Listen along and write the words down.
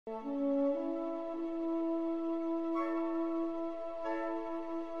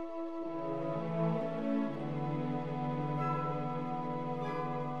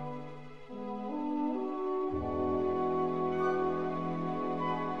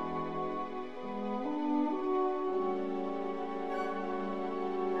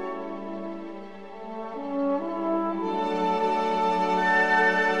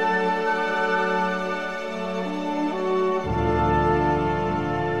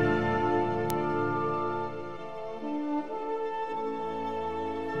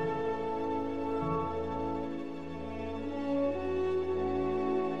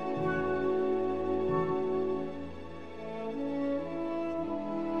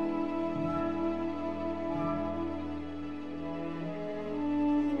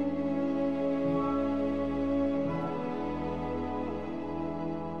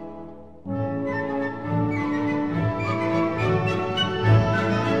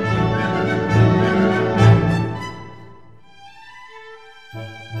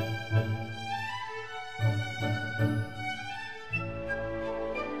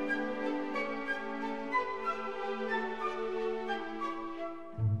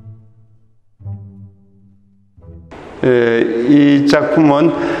이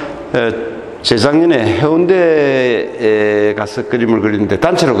작품은 재작년에 해운대에 가서 그림을 그리는데,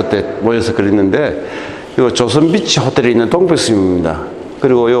 단체로 그때 모여서 그렸는데, 요 조선비치 호텔에 있는 동백스님입니다.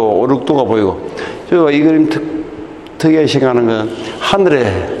 그리고 요 오륙도가 보이고, 이 그림 특이하게 생각하는 건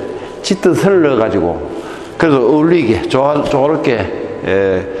하늘에 짙은 선을 넣어가지고, 그래서 어울리게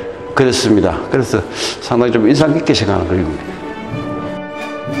조화롭게 그렸습니다. 그래서 상당히 좀 인상 깊게 생각하는 그림입니다.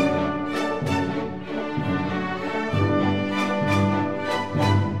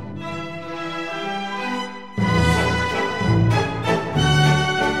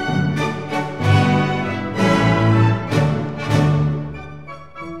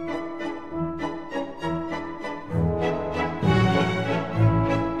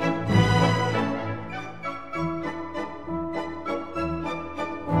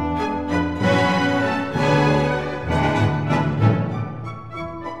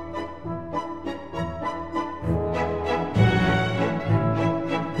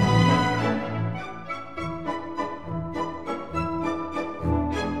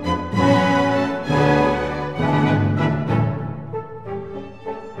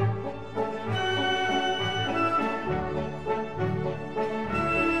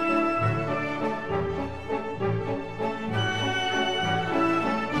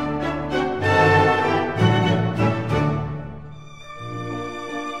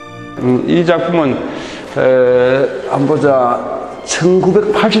 이 작품은 한번 보자,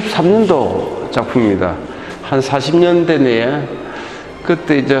 1983년도 작품입니다. 한 40년대 내에,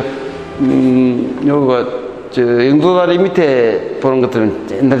 그때 이제 여기가 영도다리 밑에 보는 것들은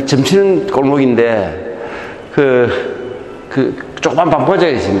옛날 점치는 골목인데 그 조그만 반포자가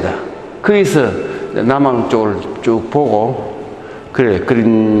있습니다. 거기서 남항 쪽을 쭉 보고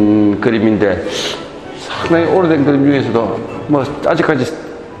그린 그림인데, 상당히 오래된 그림 중에서도 뭐 아직까지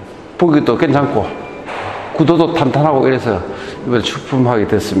보기도 괜찮고 구도도 탄탄하고 이래서 이번에 출품하게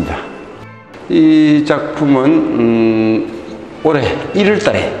됐습니다. 이 작품은 올해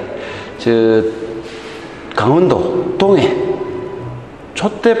 1월달에 강원도 동해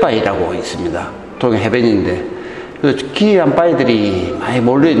촛대바위라고 있습니다. 동해 해변인데 기이한 바위들이 많이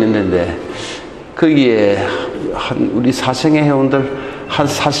몰려 있는 데인데, 거기에 우리 사생의 회원들 한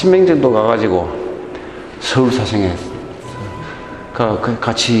 40명 정도 가가지고 서울 사생에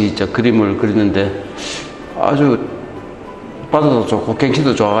같이 그림을 그리는데, 아주 바다도 좋고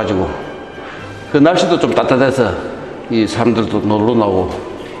경치도 좋아가지고, 그 날씨도 좀 따뜻해서 이 사람들도 놀러 나오고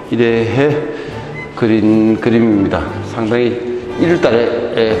이래 그린 그림입니다. 상당히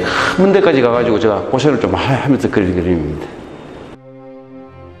 1월달에 큰 문대까지 가가지고 제가 고생을 좀 하면서 그린 그림입니다.